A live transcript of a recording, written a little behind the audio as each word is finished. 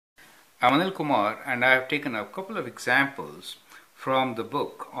I'm Anil Kumar, and I have taken a couple of examples from the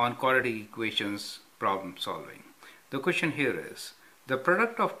book on quadratic equations problem solving. The question here is, the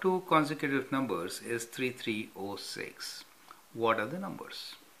product of two consecutive numbers is 3306. What are the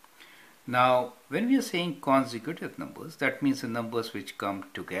numbers? Now, when we are saying consecutive numbers, that means the numbers which come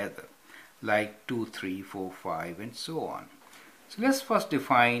together, like 2, 3, 4, 5, and so on. So let's first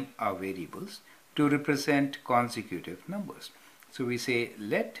define our variables to represent consecutive numbers. So we say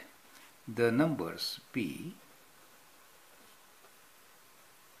let the numbers be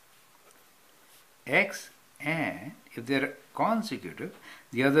x, and if they're consecutive,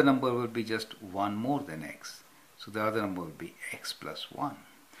 the other number will be just one more than x. So the other number will be x plus 1.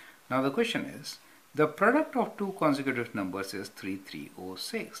 Now the question is, the product of two consecutive numbers is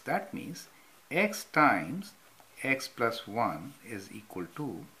 3306. That means x times x plus 1 is equal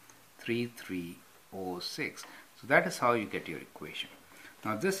to 3306. So that is how you get your equation.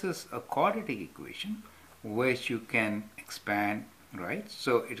 Now this is a quadratic equation which you can expand, right?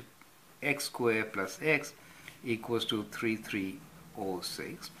 So x squared plus x equals to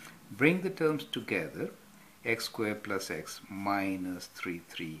 3306. Bring the terms together, x squared plus x minus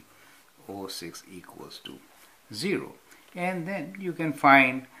 3306 equals to 0. And then you can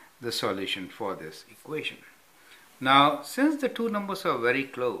find the solution for this equation. Now, since the two numbers are very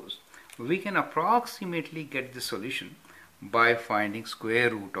close, we can approximately get the solution by finding square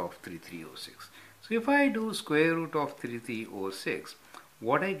root of 3306. So if I do square root of 3306,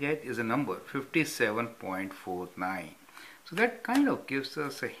 what I get is a number 57.49. So that kind of gives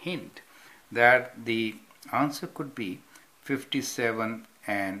us a hint that the answer could be 57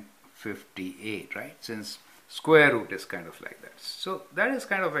 and 58, right? Since square root is kind of like that. So that is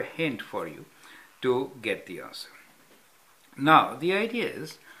kind of a hint for you to get the answer. Now the idea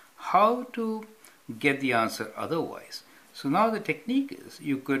is how to get the answer otherwise. So now the technique is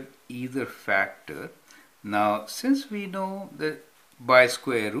you could either factor. Now since we know that by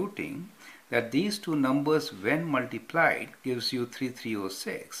square rooting that these two numbers when multiplied gives you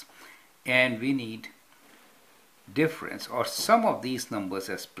 3306, and we need difference or sum of these numbers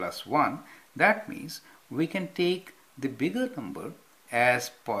as plus 1, that means we can take the bigger number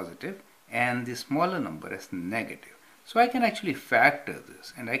as positive and the smaller number as negative. So I can actually factor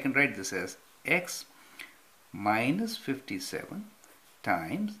this, and I can write this as x minus 57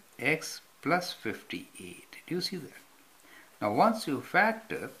 times x plus 58. Do you see that? Now once you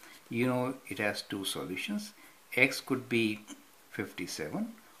factor, you know it has two solutions. X could be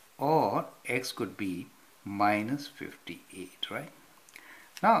 57 or x could be minus 58, right?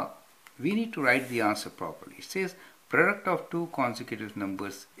 Now we need to write the answer properly. It says product of two consecutive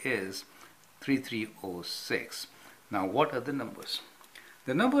numbers is 3306. Now what are the numbers?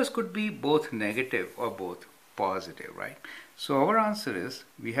 The numbers could be both negative or both positive, right? So our answer is,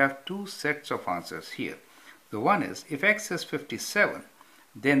 we have two sets of answers here. The one is, if x is 57,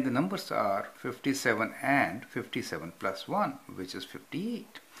 then the numbers are 57 and 57 plus 1, which is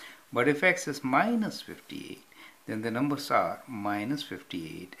 58. But if x is minus 58, then the numbers are minus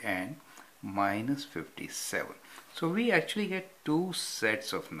 58 and minus 57. So we actually get two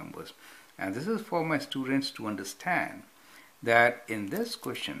sets of numbers. And this is for my students to understand that in this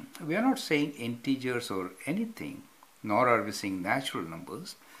question, we are not saying integers or anything, nor are we saying natural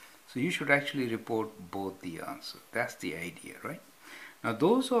numbers. So you should actually report both the answer. That's the idea, right? Now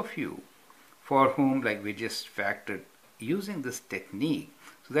those of you for whom like we just factored using this technique,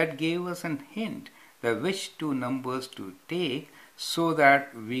 so that gave us a hint that which two numbers to take so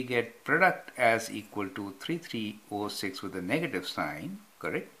that we get product as equal to 3306 with a negative sign,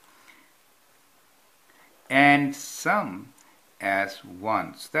 correct? And sum as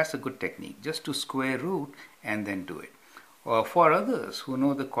 1. So that's a good technique, just to square root and then do it. Or for others who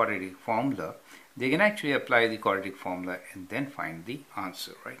know the quadratic formula, they can actually apply the quadratic formula and then find the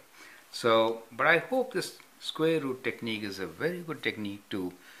answer, right? So, but I hope this square root technique is a very good technique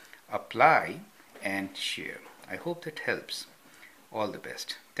to apply and share. I hope that helps. All the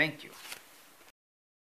best. Thank you.